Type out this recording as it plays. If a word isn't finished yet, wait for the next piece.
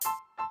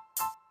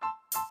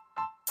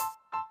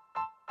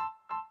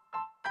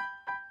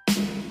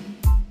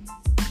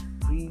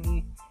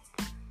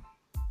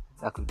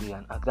That could be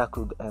that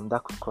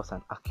could cause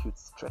an acute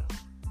stress.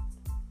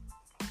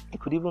 It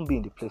could even be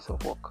in the place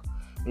of work.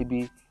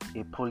 Maybe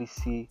a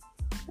policy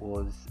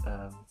was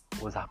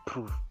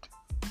approved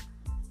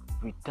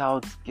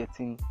without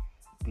getting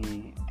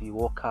the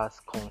workers'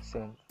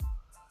 consent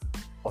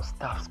or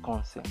staff's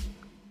consent,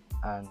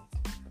 and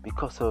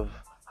because of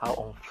how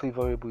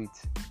unfavorable it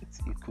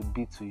could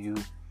be to you,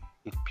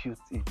 it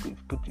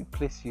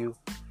place you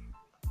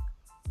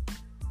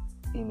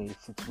in a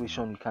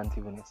situation you can't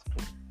even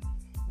explain.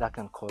 That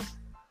can cause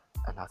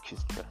an acute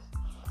stress.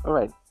 All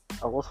right,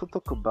 I'll also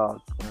talk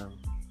about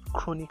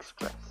chronic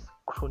stress.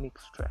 Chronic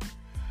stress.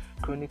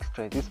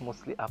 This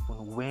mostly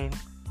happens when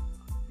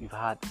you've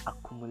had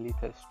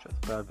accumulated stress.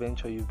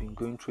 Peradventure, you've been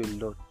going through a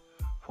lot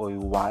for a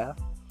while,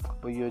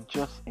 but you're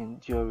just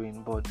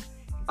enduring. But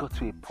you got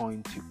to a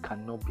point you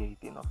cannot bear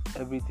it enough.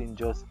 Everything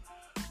just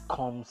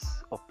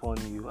comes upon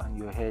you, and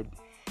your head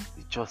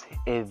is just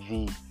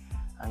heavy,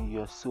 and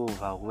you're so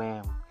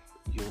overwhelmed.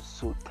 You're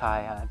so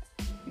tired.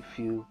 You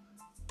feel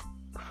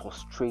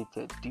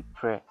frustrated,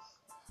 depressed.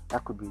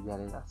 That could be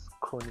regarded as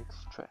chronic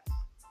stress.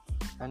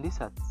 And these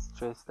are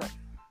stress that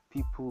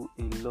a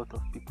lot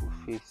of people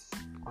face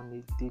on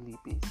a daily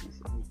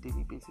basis.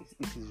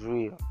 It is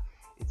real.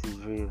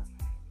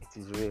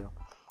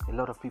 A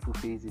lot of people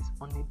face this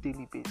on a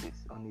daily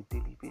basis.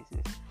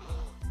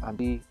 And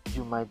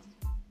you might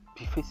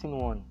be facing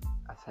one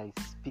as I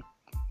speak,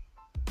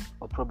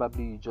 or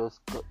probably you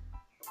just got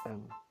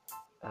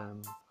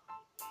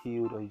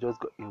healed, or you just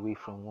got away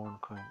from one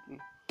currently.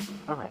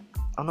 Alright,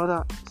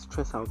 another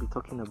stress I'll be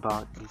talking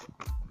about is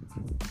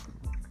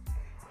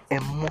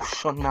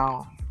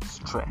emotional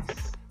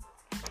stress.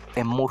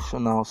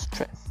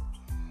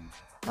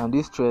 And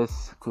this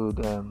stress could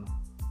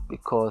be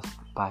caused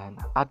by an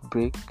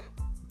heartbreak,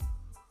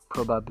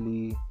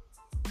 probably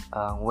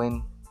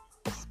when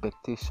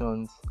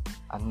expectations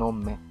are not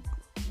met.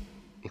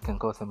 It can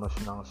cause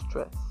emotional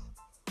stress.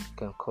 It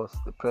can cause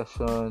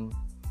depression,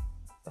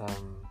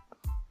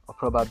 or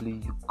probably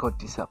you got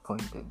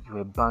disappointed. You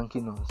were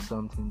banking on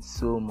something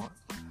so much,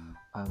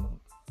 and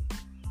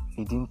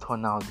it didn't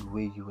turn out the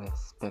way you were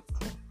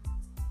expecting.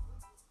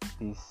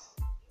 This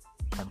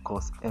can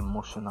cause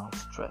emotional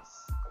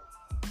stress.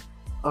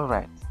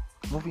 Alright,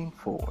 moving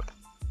forward.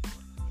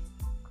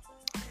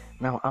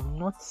 Now, I'm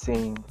not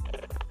saying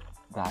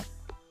that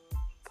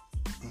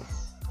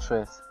these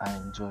stress are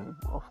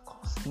enjoyable. Of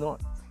course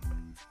not.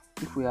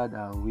 If we had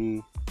our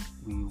way,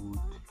 we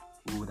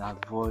would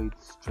avoid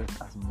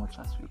stress as much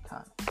as we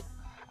can.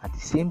 At the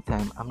same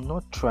time, I'm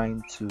not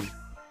trying to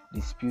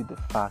dispute the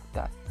fact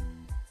that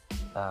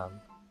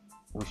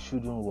we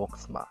shouldn't work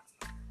smart.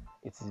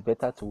 It is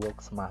better to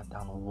work smart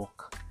than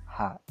work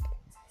hard.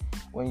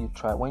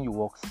 When you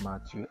work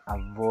smart, you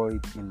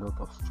avoid a lot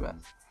of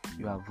stress.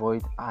 You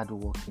avoid hard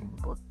working,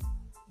 but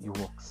you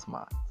work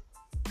smart.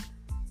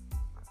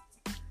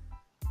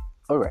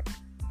 Alright.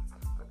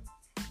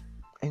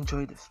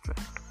 Enjoy the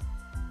stress.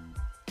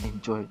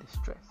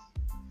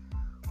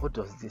 What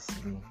does this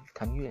mean?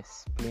 Can you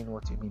explain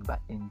what you mean by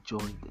enjoy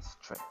the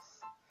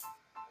stress?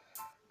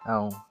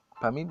 Now,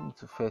 permit me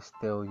to first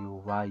tell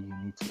you why you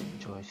need to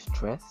enjoy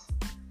stress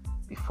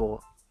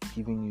before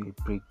giving you a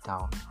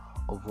breakdown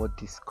of what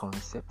this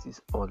concept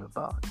is all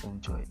about.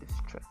 Enjoy the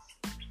stress.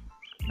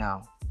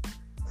 Now,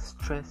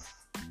 stress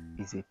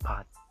is a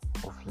part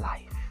of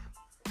life.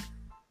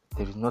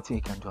 There is nothing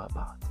you can do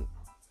about it.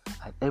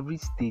 At every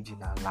stage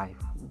in our life,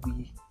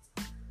 we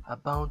are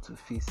bound to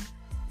face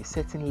a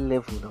certain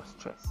level of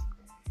stress.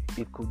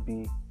 It could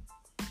be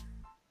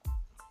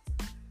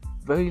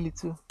very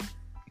little,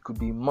 it could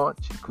be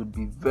much, it could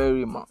be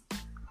very much,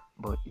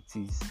 but it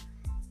is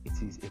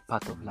a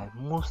part of life,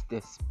 most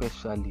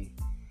especially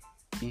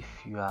if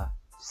you are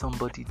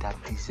somebody that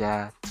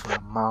desires to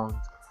amount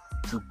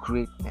to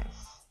greatness.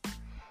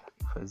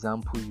 For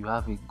example, you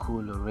have a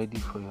goal already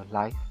for your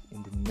life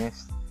in the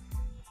next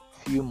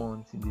few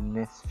months, in the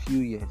next few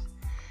years.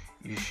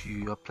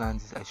 Your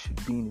plans is, I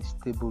should be in a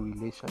stable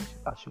relationship,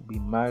 I should be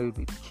married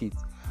with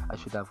kids, I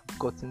should have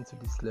gotten to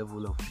this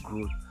level of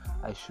growth,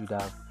 I should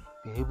have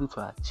been able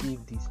to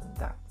achieve this and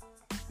that.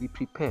 Be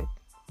prepared,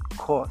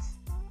 because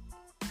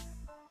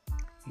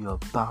you are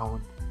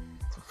bound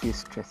to face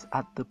stress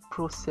at the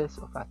process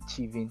of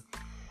achieving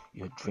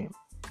your dream.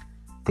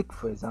 Take,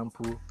 for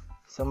example,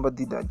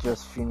 somebody that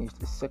just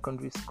finished a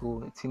secondary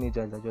school, a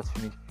teenager that just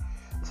finished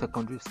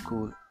secondary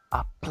school,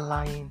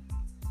 applying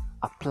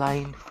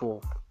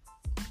for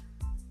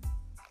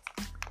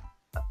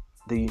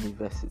the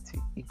university.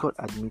 He got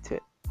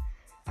admitted.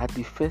 At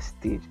the first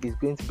stage, he's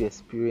going to be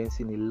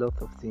experiencing a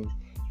lot of things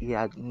he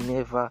had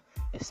never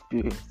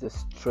experienced. The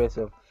stress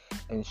of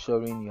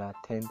ensuring you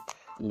attend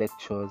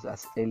lectures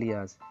as early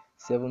as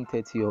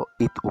 7:30 or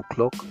 8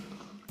 o'clock,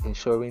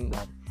 ensuring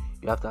that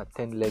you have to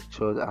attend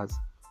lectures as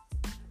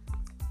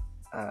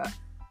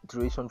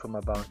duration from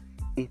about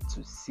 8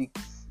 to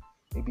 6,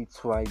 maybe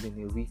twice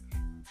in a week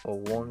or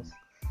once,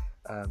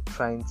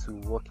 trying to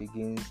work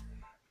against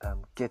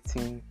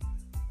getting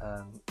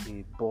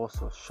a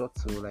bus or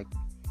shuttle, like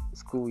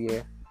school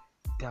year,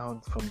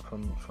 down from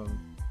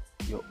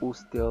your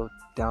hostel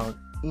down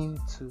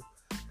into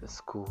the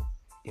school.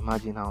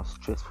 Imagine how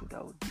stressful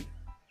that would be.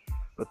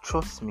 But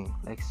trust me,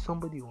 like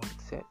somebody once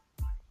said,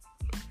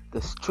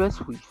 the stress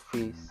we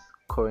face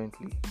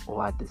currently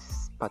or at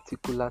this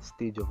particular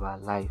stage of our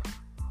life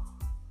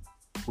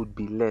would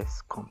be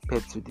less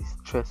compared to the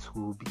stress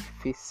we will be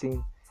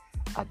facing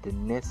at the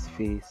next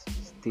phase,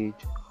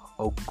 stage,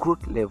 or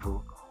growth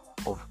level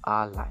of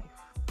our life.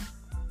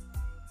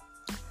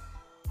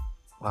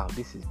 Wow,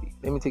 this is big.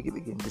 Let me take it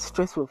again. The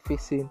stress we're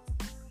facing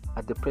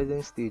at the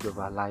present stage of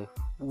our life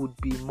would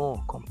be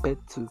more compared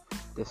to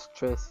the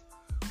stress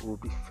we'll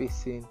be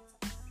facing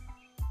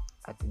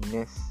at the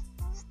next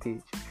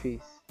stage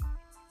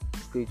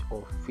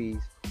or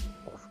phase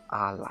of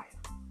our life.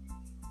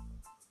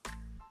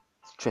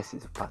 Stress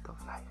is a part of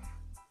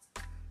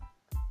life.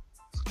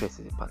 Stress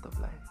is a part of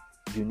life.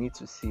 You need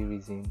to see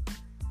reason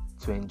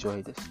to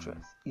enjoy the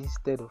stress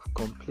instead of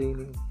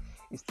complaining,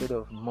 instead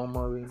of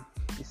murmuring,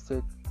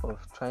 instead of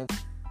trying to